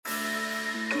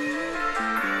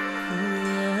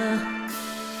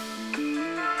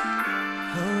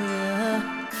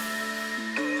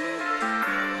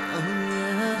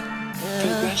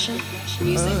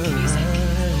I'm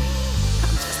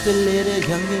just a little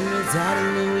youngin'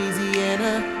 residing in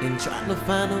Louisiana and trying to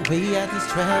find a way out these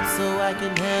traps so I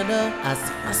can handle. I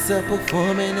see myself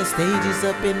performing in stages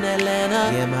up in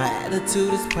Atlanta. Yeah, my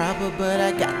attitude is proper, but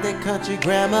I got that country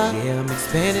grammar. Yeah, I'm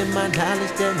expanding my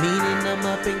knowledge, that meaning I'm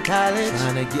up in college,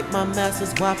 trying to get my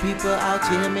masters while people out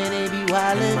here, man, they be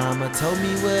wildin'. Mama told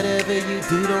me whatever you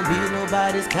do, don't be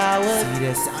nobody's coward. See,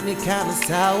 that sounded kinda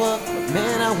sour, but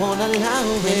man, I won't allow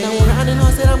it. And I'm grinding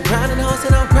hard, said I'm grinding hard,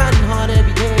 said I'm grinding hard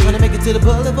every day. Trying to make it to the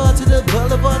boulevard, to the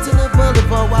boulevard, to the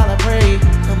boulevard while I pray.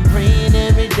 I'm praying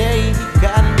every day,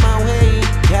 God in my way,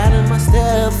 God in my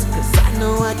steps, cause I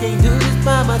know I can't do this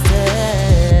by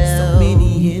myself. So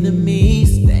many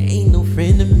enemies, they ain't no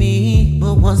friend to me,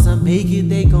 but once I make it,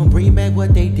 they gon' bring back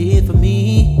what they did for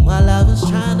me. While I was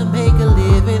trying to make a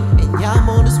living, and y'all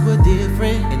motives were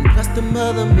different, and plus the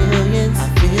other millions. I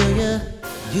feel ya,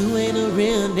 you ain't a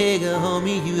real nigga,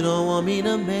 homie, you don't want me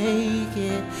to make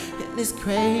it. And it's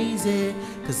crazy,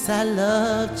 cause I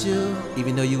loved you.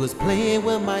 Even though you was playing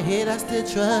with my head, I still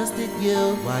trusted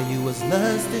you while you was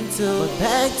lusting too. But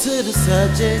back to the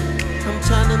subject, I'm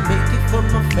tryna make it for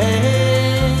my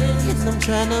fans, I'm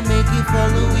tryna make it for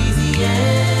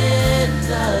Louisiana.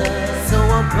 So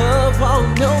I'm above all,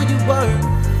 know you worth,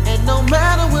 and no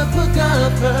matter what put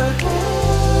God first,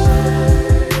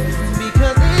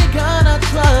 because in God I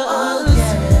trust,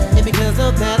 and because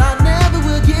of that I never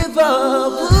will give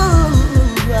up.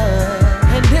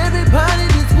 And everybody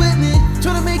that's with me,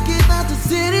 tryna make it out the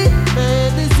city,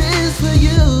 man, this is for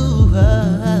you.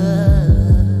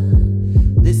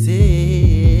 This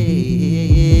is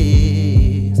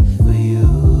for you.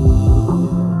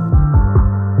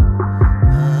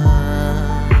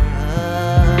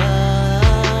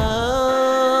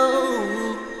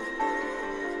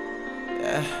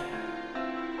 Yeah.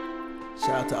 Shout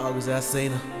out to August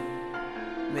Alsina.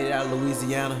 Made it out of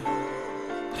Louisiana.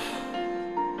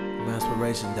 My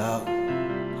inspiration, dog.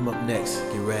 I'm up next.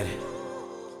 Get ready.